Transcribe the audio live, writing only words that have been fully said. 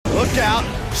Look out.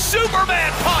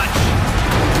 Superman punch.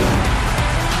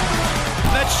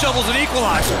 That shovel's an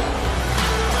equalizer.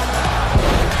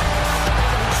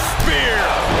 Spear.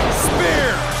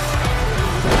 Spear.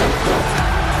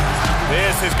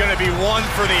 This is going to be one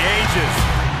for the ages.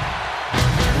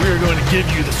 We are going to give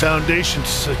you the foundation to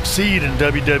succeed in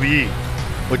WWE.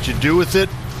 What you do with it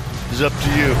is up to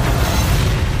you.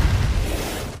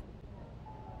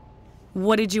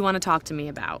 What did you want to talk to me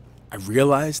about? I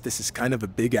realize this is kind of a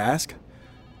big ask,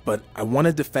 but I want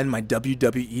to defend my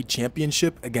WWE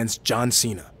Championship against John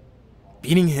Cena.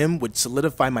 Beating him would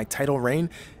solidify my title reign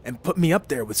and put me up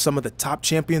there with some of the top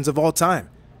champions of all time.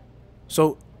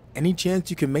 So, any chance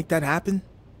you can make that happen?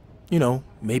 You know,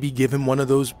 maybe give him one of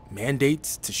those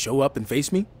mandates to show up and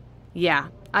face me? Yeah,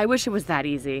 I wish it was that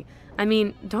easy. I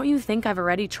mean, don't you think I've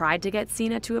already tried to get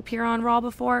Cena to appear on Raw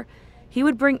before? He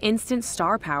would bring instant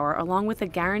star power along with a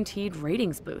guaranteed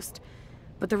ratings boost.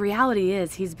 But the reality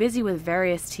is he's busy with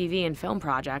various TV and film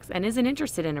projects and isn't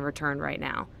interested in a return right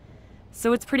now.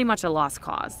 So it's pretty much a lost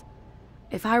cause.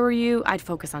 If I were you, I'd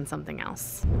focus on something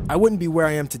else. I wouldn't be where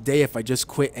I am today if I just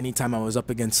quit anytime I was up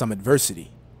against some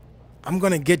adversity. I'm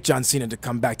gonna get John Cena to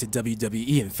come back to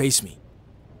WWE and face me.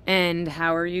 And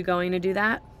how are you going to do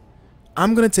that?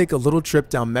 I'm gonna take a little trip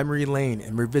down memory lane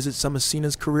and revisit some of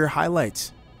Cena's career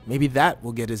highlights. Maybe that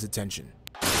will get his attention.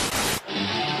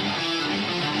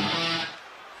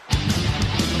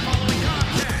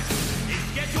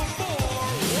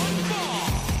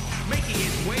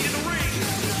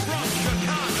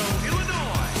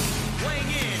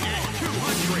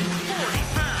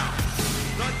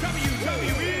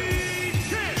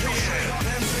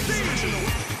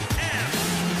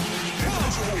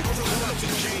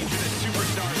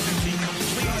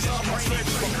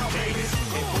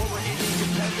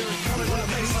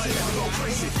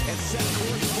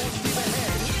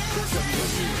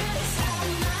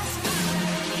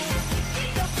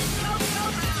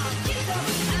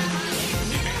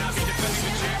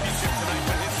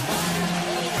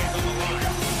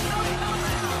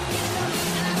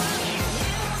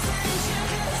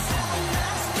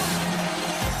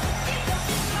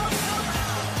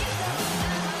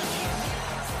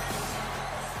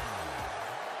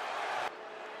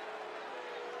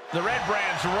 The Red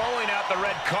Brand's rolling out the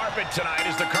red carpet tonight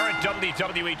as the current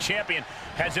WWE Champion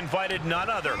has invited none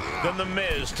other than The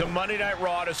Miz to Monday Night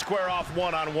Raw to square off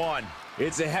one-on-one.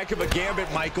 It's a heck of a gambit,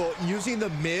 Michael, using The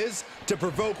Miz to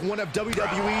provoke one of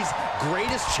WWE's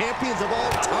greatest champions of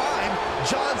all time,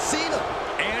 John Cena.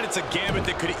 And it's a gambit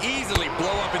that could easily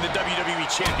blow up in the WWE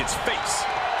Champion's face.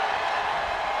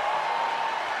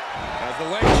 As the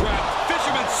leg trap,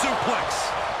 fisherman suplex.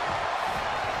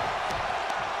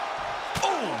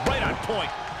 Right on point.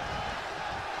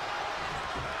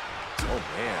 Oh,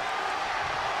 man.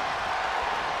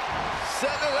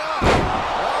 Set it up.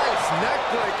 Nice neck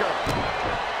breaker.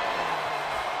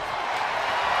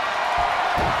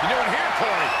 You doing here,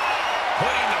 Corey?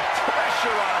 Putting the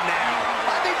pressure on now.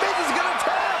 I think Miz is going to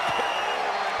tap.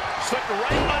 Slipped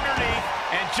right underneath,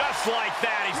 and just like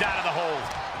that, he's out of the hold.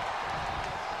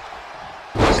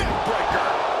 Neck breaker.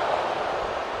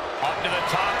 Up to the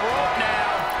top rope now.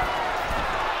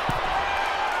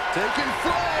 Taking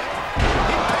flight.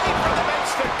 He paid for the Miz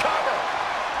to cover.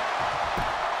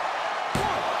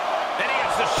 Then he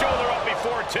gets the shoulder up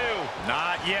before two.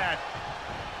 Not yet.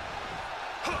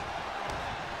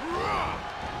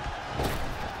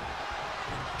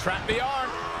 Trap the arm.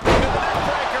 Into the neck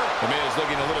breaker. The Miz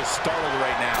looking a little startled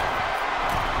right now.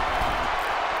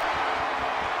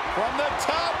 From the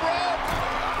top rope.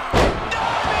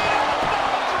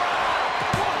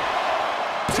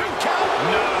 Two count.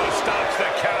 No, stops the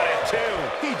count at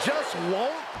two. He just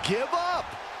won't give up.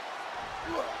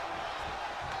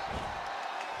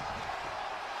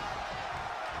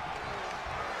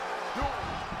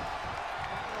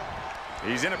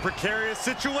 He's in a precarious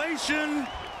situation.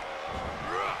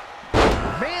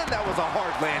 Man, that was a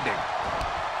hard landing.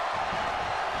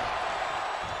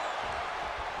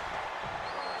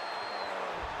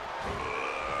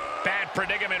 Bad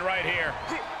predicament right here.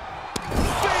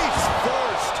 Face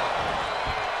first.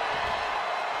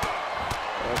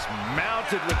 Just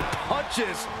mounted with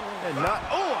punches. And not,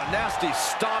 oh, a nasty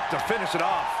stop to finish it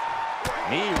off.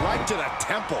 Knee right to the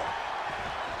temple.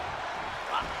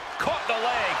 Caught the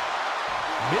leg.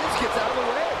 Miz gets out of the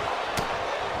way.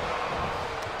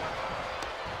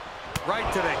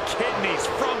 Right to the kidneys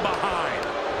from behind.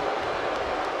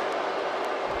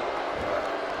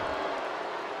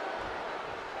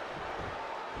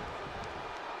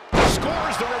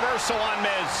 Scores the reversal on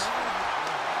Miz.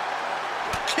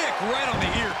 Kick right on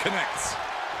the ear connects.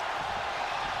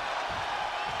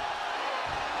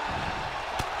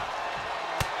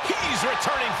 He's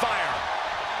returning fire.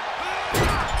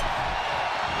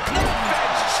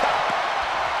 Revenge chop.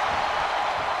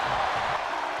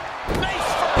 Face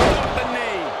first off the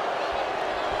knee.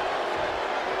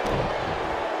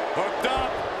 Hooked up.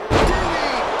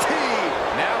 DDT.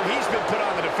 Now he's been put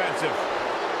on the defensive.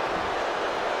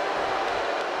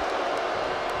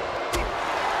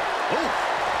 Ooh,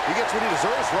 he gets what he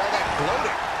deserves for all that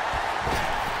gloating.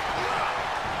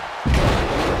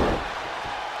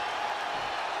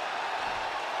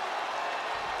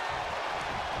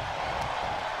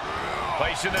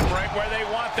 Placing them right where they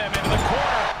want them, into the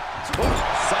corner. Ooh,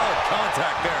 solid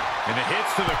contact there. And the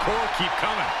hits to the core keep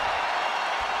coming.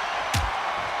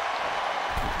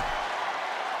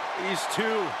 These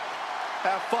two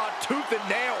have fought tooth and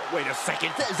nail. Wait a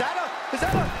second. Is that a...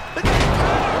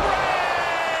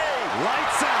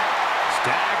 Lights out.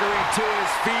 Staggering to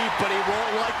his feet, but he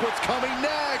won't like what's coming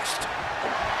next.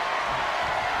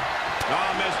 Oh,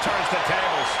 Miz turns the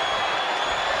tables.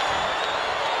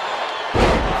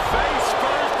 Face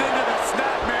first into the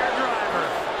snapmare driver.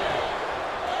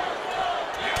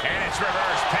 And it's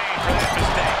reverse pain for that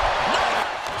mistake.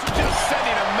 Just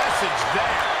sending a message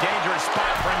there. Dangerous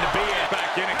spot for him to be in.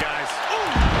 Back in it, guys.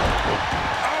 Oh!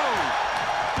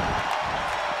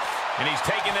 And he's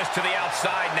taking this to the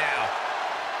outside now.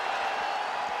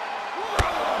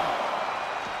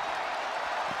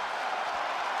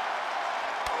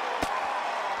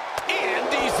 And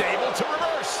he's able to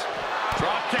reverse.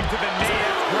 Drop kick to the knee.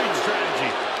 That's great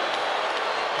strategy.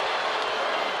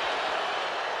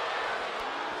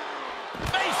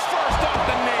 Face first off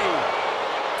the knee.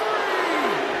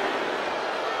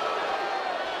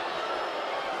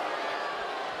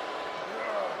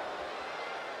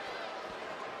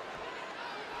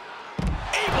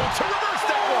 Able to reverse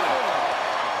that one.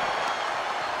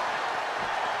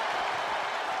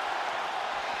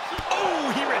 Oh,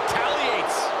 he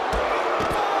retaliates.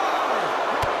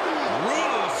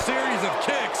 Brutal series of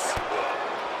kicks.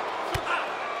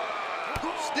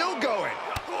 Still going.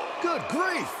 Good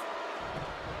grief.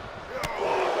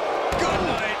 Good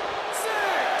night. 6.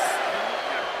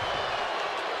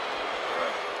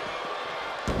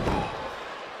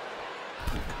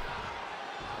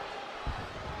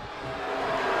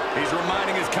 He's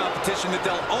reminding his competition that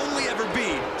they'll only ever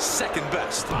be second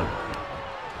best.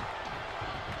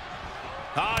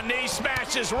 Knee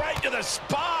smashes right to the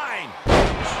spine. And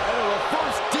a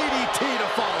reverse DDT to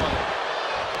follow.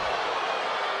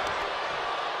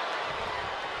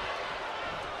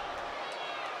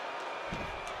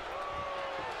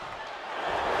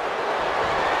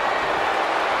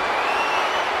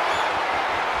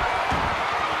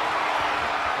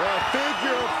 The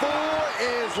figure 4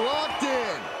 is locked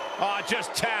in. Oh,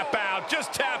 just tap out.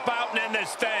 Just tap out and end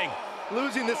this thing.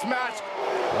 Losing this match,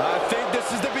 I think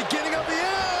this is the beginning of the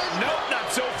end.